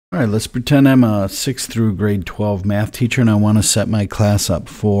All right, let's pretend I'm a 6th through grade 12 math teacher and I want to set my class up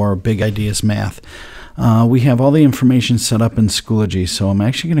for Big Ideas Math. We have all the information set up in Schoology, so I'm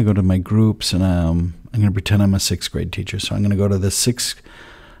actually going to go to my groups and I'm going to pretend I'm a 6th grade teacher. So I'm going to go to the 6th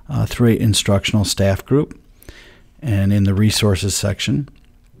through 8 instructional staff group, and in the resources section,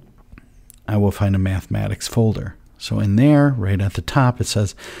 I will find a mathematics folder. So in there, right at the top, it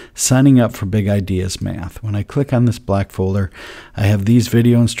says signing up for Big Ideas Math. When I click on this black folder, I have these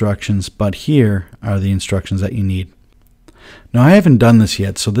video instructions, but here are the instructions that you need. Now, I haven't done this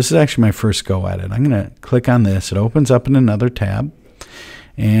yet, so this is actually my first go at it. I'm going to click on this. It opens up in another tab,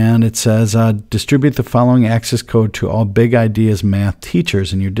 and it says distribute the following access code to all Big Ideas Math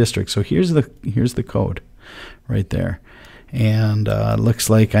teachers in your district. So here's the code right there. And it looks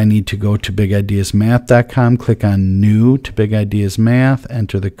like I need to go to bigideasmath.com, click on New to Big Ideas Math,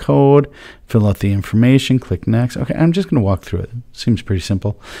 enter the code, fill out the information, click Next. Okay, I'm just going to walk through it. Seems pretty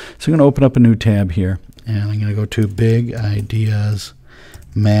simple. So I'm going to open up a new tab here, and I'm going to go to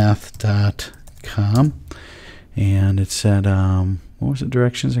bigideasmath.com. And it said, what was the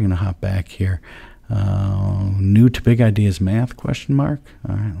directions? I'm going to hop back here. New to Big Ideas Math, question mark.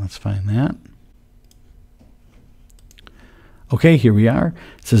 All right, let's find that. Okay, here we are.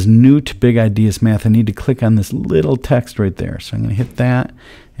 It says New to Big Ideas Math. I need to click on this little text right there. So I'm going to hit that,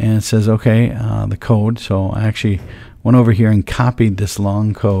 and it says, okay, the code. So I actually went over here and copied this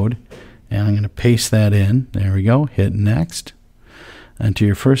long code, and I'm going to paste that in. There we go. Hit Next. Enter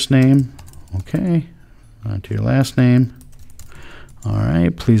your first name. Okay. Enter your last name. All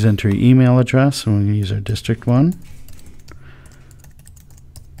right. Please enter your email address. So we're going to use our district one.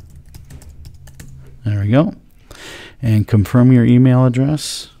 There we go. And confirm your email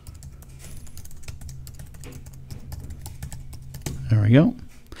address. There we go.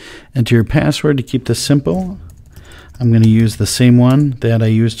 Enter your password to keep this simple. I'm going to use the same one that I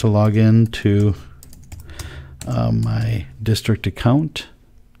used to log in to my district account.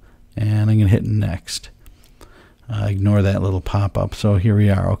 And I'm going to hit Next. Ignore that little pop-up. So here we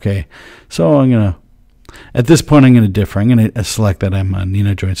are. Okay. So at this point, I'm going to differ. I'm going to select that I'm a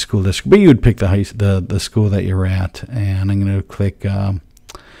Neenah Joint School District, but you would pick the school that you're at, and I'm going to click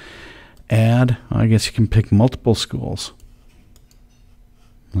Add. I guess you can pick multiple schools.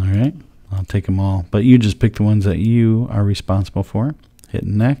 All right, I'll take them all, but you just pick the ones that you are responsible for. Hit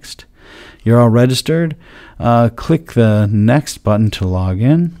Next. You're all registered. Click the Next button to log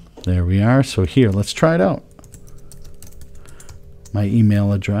in. There we are. So here, let's try it out. My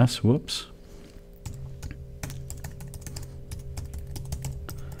email address. Whoops.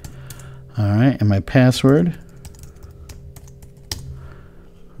 All right, and my password.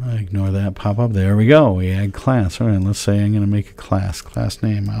 I ignore that pop-up. There we go. We add class. All right, let's say I'm going to make a class. Class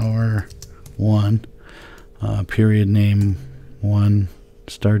name, hour 1. Period name 1.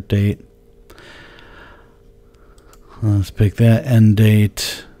 Start date. Let's pick that. End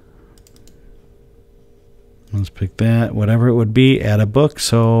date. Let's pick that. Whatever it would be. Add a book.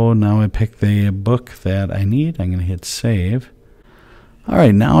 So now I pick the book that I need. I'm going to hit Save. All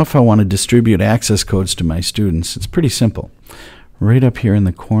right, now if I want to distribute access codes to my students, it's pretty simple. Right up here in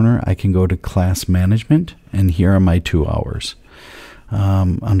the corner, I can go to Class Management, and here are my 2 hours.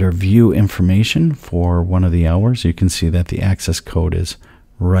 Under View Information for one of the hours, you can see that the access code is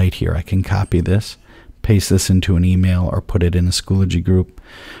right here. I can copy this, paste this into an email, or put it in a Schoology group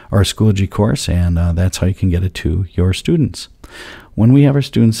or a Schoology course, and that's how you can get it to your students. When we have our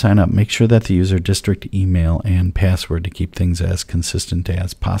students sign up, make sure that they use their district email and password to keep things as consistent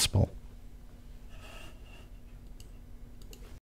as possible.